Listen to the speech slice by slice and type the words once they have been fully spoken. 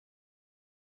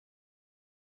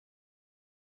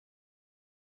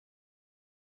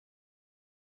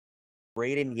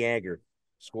Brayden Yager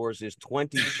scores his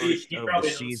 21st He of the probably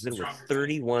knows the season with stronger team.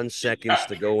 31 seconds Yeah,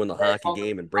 to go in the hockey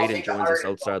game. And I'll Brayden take the joins us 100.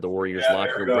 outside the Warriors Yeah, there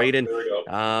locker we room. go. Brayden, There we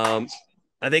go.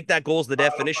 I think that goal is the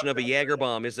definition of a Jager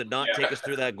bomb, is it not? Take Yeah. us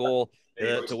through that goal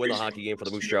There you go. to win the hockey game for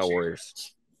the Moose Jaw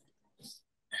Warriors.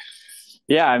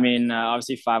 Yeah, I mean,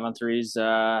 obviously 5-on-3s,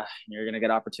 you're going to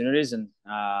get opportunities, and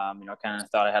kind of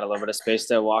thought I had a little bit of space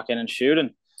to walk in and shoot,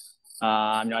 and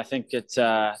I think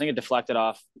it deflected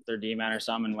off their D man or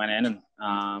something and went in,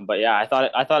 and but yeah, I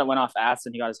thought it went off Ats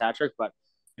and he got his hat trick, but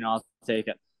I'll take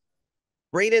it.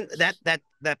 Brayden,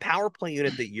 that power play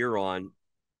unit that you're on,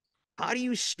 how do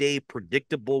you stay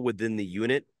predictable within the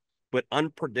unit, but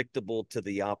unpredictable to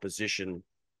the opposition,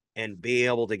 and be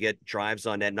able to get drives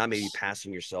on net, not maybe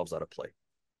passing yourselves out of play?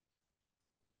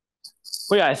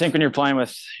 Well, yeah, I think when you're playing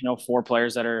with four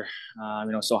players that are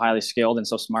so highly skilled and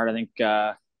so smart, I think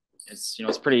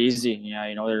it's pretty easy.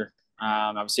 Yeah, they're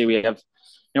obviously we have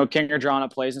Kinger drawing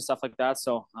up plays and stuff like that,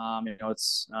 so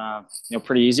it's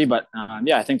pretty easy. But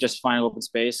yeah, I think just finding open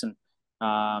space and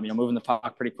moving the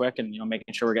puck pretty quick and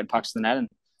making sure we're getting pucks to the net, and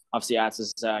obviously Ats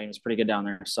is pretty good down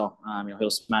there, so he'll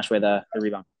smash away the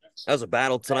rebound. That was a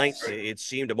battle tonight. It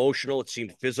seemed emotional. It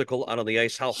seemed physical out on the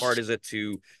ice. How hard is it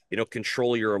to,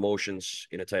 control your emotions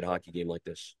in a tight hockey game like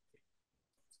this?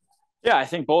 Yeah, I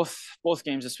think both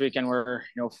games this weekend were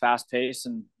fast paced,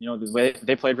 and the way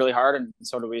they played really hard, and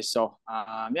so do we. So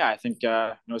yeah, I think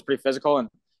it was pretty physical, and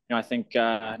I think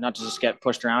not to just get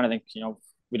pushed around. I think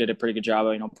we did a pretty good job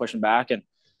of pushing back and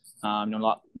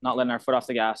not letting our foot off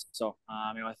the gas. So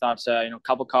I thought a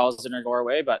couple calls didn't go our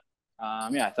way, but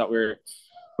yeah, I thought we were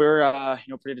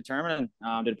pretty determined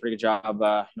and did a pretty good job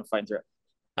fighting through it.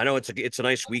 I know it's a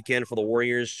nice weekend for the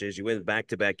Warriors as you win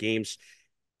back-to-back games.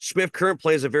 Smith Current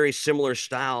plays a very similar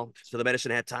style to the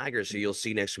Medicine Hat Tigers, who you'll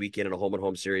see next weekend in a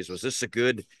home-and-home series. Was this a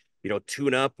good,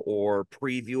 tune-up or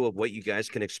preview of what you guys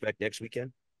can expect next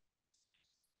weekend?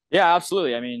 Yeah,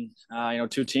 absolutely. I mean,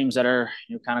 two teams that are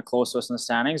kind of close to us in the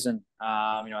standings, and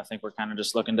I think we're kind of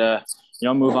just looking to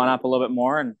move on up a little bit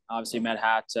more. And obviously, Med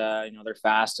Hat, they're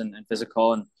fast and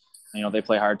physical, and they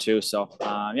play hard too. So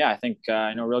yeah, I think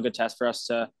real good test for us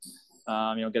to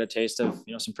get a taste of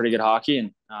some pretty good hockey,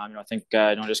 and I think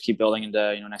just keep building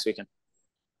into next weekend.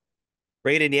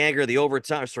 Brayden Yager,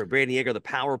 Brayden Yager, the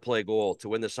power play goal to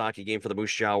win this hockey game for the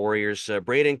Moose Jaw Warriors.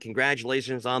 Brayden,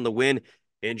 congratulations on the win.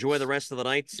 Enjoy the rest of the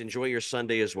night. Enjoy your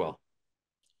Sunday as well.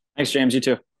 Thanks, James. You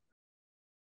too.